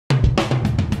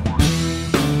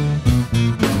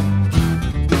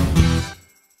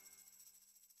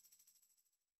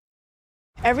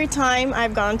Every time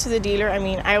I've gone to the dealer, I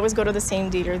mean, I always go to the same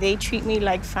dealer. They treat me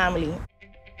like family.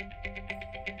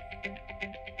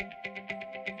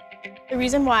 The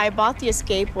reason why I bought the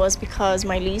Escape was because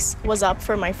my lease was up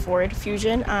for my Ford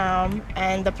Fusion,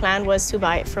 and the plan was to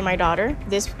buy it for my daughter.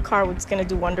 This car was going to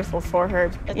do wonderful for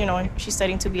her. You know, she's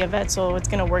studying to be a vet, so it's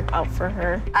going to work out for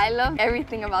her. I love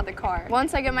everything about the car.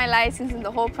 Once I get my license and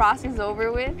the whole process is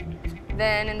over with,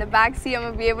 then in the back seat, I'm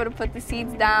going to be able to put the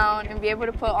seats down and be able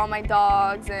to put all my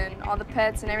dogs and all the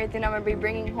pets and everything I'm going to be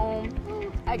bringing home.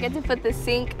 I get to put the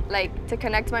sync, like to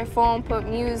connect my phone, put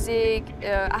music.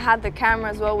 I had the camera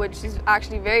as well, which is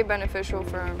actually very beneficial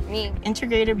for me.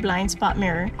 Integrated blind spot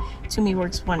mirror, to me,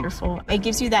 works wonderful. It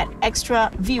gives you that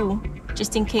extra view,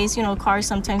 just in case, you know, cars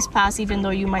sometimes pass, even though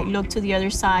you might look to the other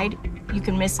side, you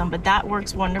can miss them. But that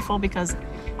works wonderful because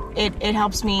it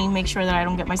helps me make sure that I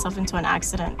don't get myself into an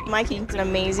accident. Mikey is an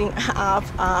amazing app.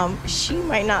 She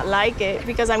might not like it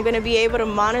because I'm going to be able to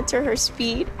monitor her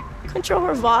speed, control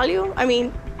her volume. I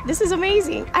mean, this is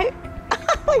amazing.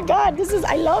 Oh my God,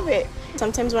 I love it.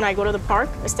 Sometimes when I go to the park,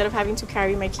 instead of having to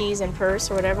carry my keys and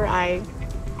purse or whatever, I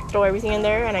throw everything in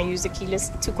there and I use the keyless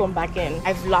to come back in.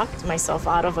 I've locked myself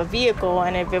out of a vehicle,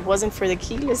 and if it wasn't for the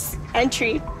keyless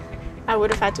entry, I would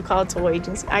have had to call a tow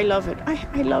agency. I love it.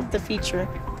 I love the feature.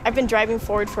 I've been driving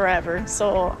Ford forever,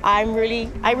 so I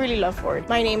really love Ford.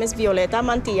 My name is Violeta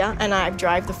Mantilla, and I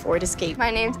drive the Ford Escape.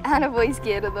 My name's Ana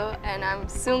Izquierdo, and I'm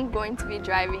soon going to be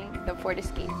driving the Ford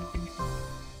Escape.